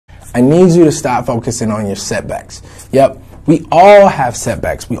I need you to stop focusing on your setbacks. Yep. We all have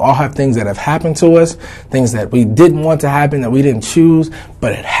setbacks. We all have things that have happened to us, things that we didn't want to happen, that we didn't choose,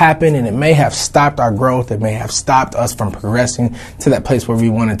 but it happened, and it may have stopped our growth. It may have stopped us from progressing to that place where we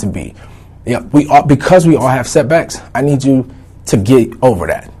wanted to be. Yep. Because we all have setbacks, I need you to get over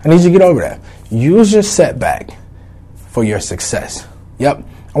that. I need you to get over that. Use your setback for your success. Yep.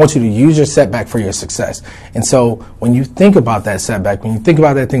 I want you to use your setback for your success. And so when you think about that setback, when you think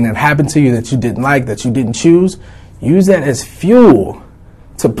about that thing that happened to you that you didn't like, that you didn't choose, use that as fuel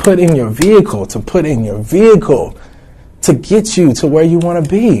to put in your vehicle, to get you to where you want to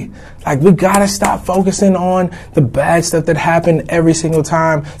be. Like, we got to stop focusing on the bad stuff that happened every single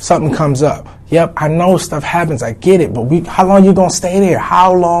time something comes up. Yep, I know stuff happens. I get it. But how long are you going to stay there?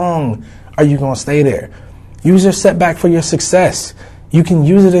 How long are you going to stay there? Use your setback for your success. You can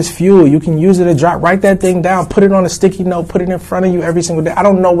use it as fuel. You can use it to write that thing down, put it on a sticky note, put it in front of you every single day. I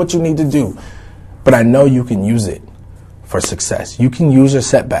don't know what you need to do, but I know you can use it for success. You can use your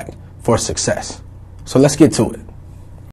setback for success. So let's get to it.